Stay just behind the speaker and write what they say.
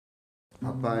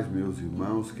A paz, meus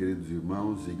irmãos, queridos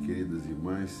irmãos e queridas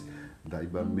irmãs da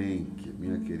IBAMEMC,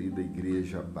 minha querida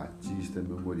Igreja Batista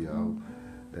Memorial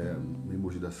em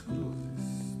Mogi das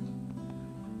Cruzes.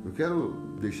 Eu quero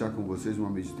deixar com vocês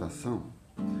uma meditação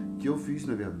que eu fiz,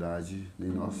 na verdade, em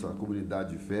nossa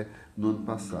comunidade de fé no ano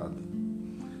passado.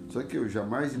 Só que eu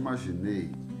jamais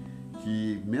imaginei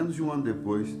que, menos de um ano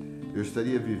depois, eu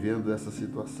estaria vivendo essa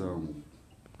situação.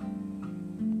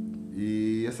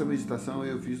 E essa meditação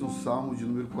eu fiz no Salmo de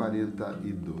número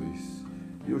 42.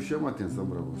 E eu chamo a atenção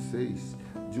para vocês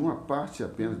de uma parte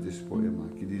apenas desse poema,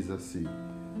 que diz assim: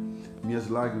 minhas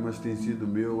lágrimas têm sido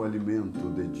meu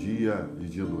alimento de dia e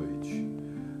de noite,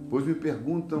 pois me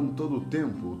perguntam todo o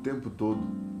tempo todo,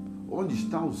 onde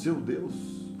está o seu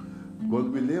Deus?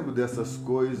 Quando me lembro dessas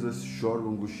coisas, choro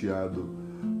angustiado,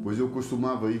 pois eu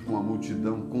costumava ir com a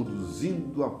multidão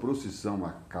conduzindo a procissão à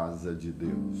casa de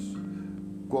Deus.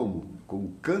 Como?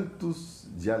 Com cantos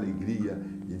de alegria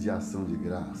e de ação de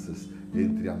graças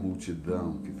entre a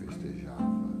multidão que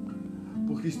festejava.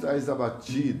 Porque estás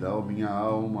abatida, ó minha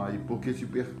alma, e porque te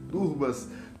perturbas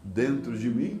dentro de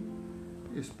mim?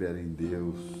 Espera em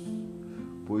Deus,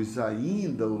 pois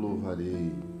ainda o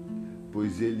louvarei,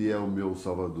 pois Ele é o meu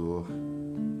Salvador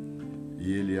e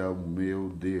Ele é o meu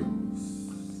Deus.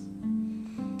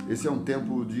 Esse é um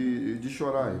tempo de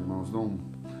chorar, irmãos.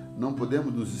 Não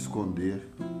podemos nos esconder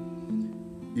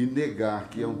e negar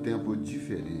que é um tempo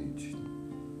diferente.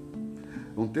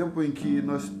 Um tempo em que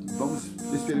nós vamos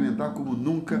experimentar como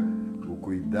nunca o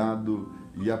cuidado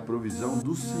e a provisão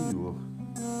do Senhor.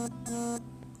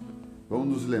 Vamos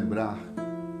nos lembrar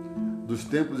dos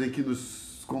tempos em que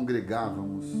nos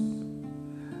congregávamos,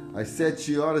 às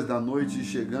 7 horas da noite,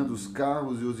 chegando os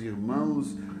carros e os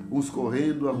irmãos, uns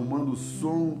correndo, arrumando o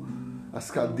som,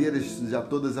 as cadeiras já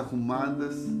todas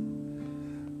arrumadas.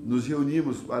 Nos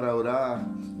reunimos para orar,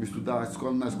 estudar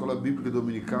na escola bíblica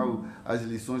dominical as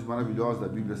lições maravilhosas da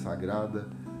Bíblia Sagrada.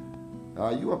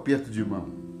 E o aperto de mão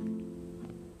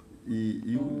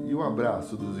e o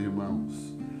abraço dos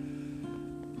irmãos.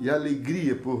 E a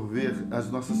alegria por ver as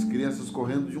nossas crianças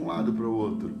correndo de um lado para o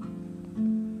outro.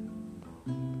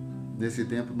 Nesse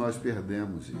tempo nós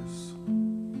perdemos isso.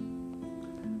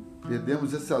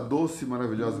 Perdemos essa doce e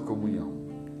maravilhosa comunhão.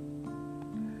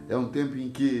 É um tempo em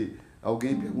que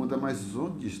alguém pergunta, mas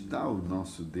onde está o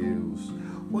nosso Deus?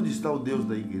 Onde está o Deus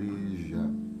da igreja?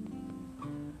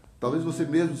 Talvez você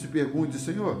mesmo se pergunte,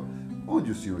 Senhor, onde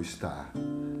o Senhor está?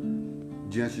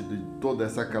 Diante de toda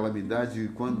essa calamidade,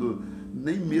 quando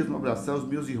nem mesmo abraçar os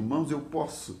meus irmãos eu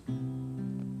posso.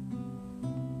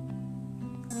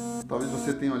 Talvez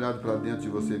você tenha olhado para dentro de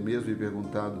você mesmo e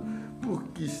perguntado, por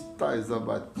que estás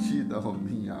abatida, ó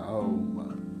minha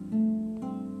alma?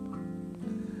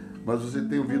 Mas você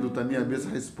tem ouvido também a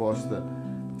mesma resposta: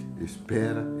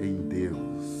 espera em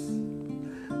Deus.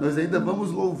 Nós ainda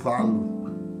vamos louvá-lo.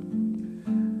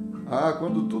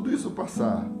 Quando tudo isso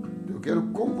passar, eu quero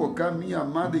convocar minha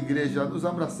amada igreja a nos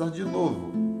abraçar de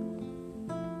novo,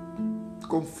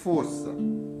 com força,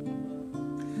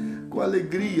 com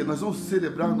alegria. Nós vamos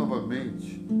celebrar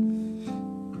novamente.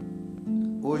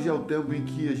 Hoje é o tempo em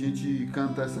que a gente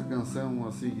canta essa canção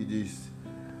assim que diz: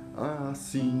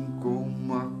 assim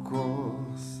como a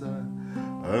corça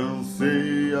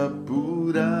anseia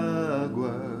por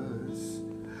águas,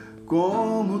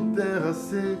 como terra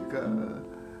seca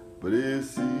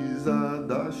precisa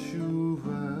da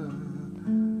chuva,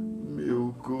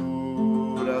 meu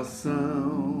coração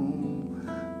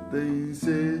tem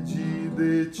sede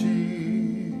de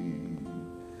ti,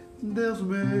 Deus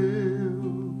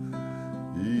meu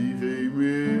e Rei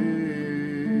meu.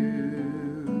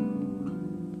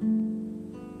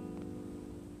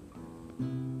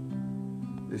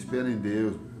 Espera em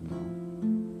Deus, meu irmão.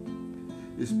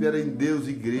 Espera em Deus,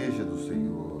 igreja do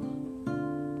Senhor.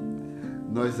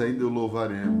 Nós ainda o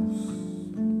louvaremos.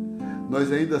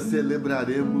 Nós ainda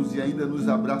celebraremos e ainda nos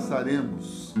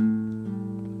abraçaremos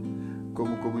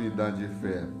como comunidade de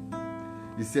fé.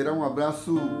 E será um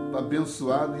abraço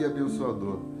abençoado e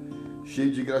abençoador,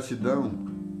 cheio de gratidão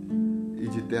e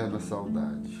de eterna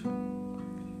saudade.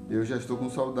 Eu já estou com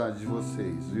saudade de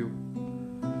vocês, viu?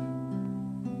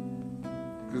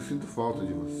 Eu sinto falta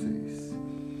de vocês.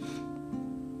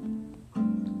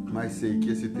 Mas sei que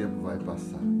esse tempo vai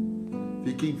passar.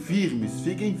 Fiquem firmes,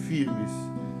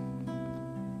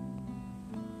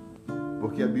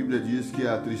 porque a Bíblia diz que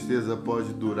a tristeza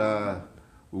pode durar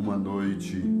uma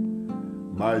noite,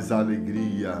 mas a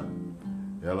alegria,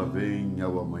 ela vem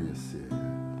ao amanhecer.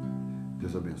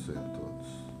 Deus abençoe a todos.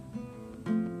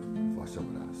 Forte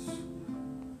abraço.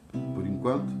 Por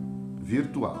enquanto,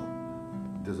 virtual.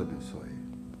 Deus abençoe.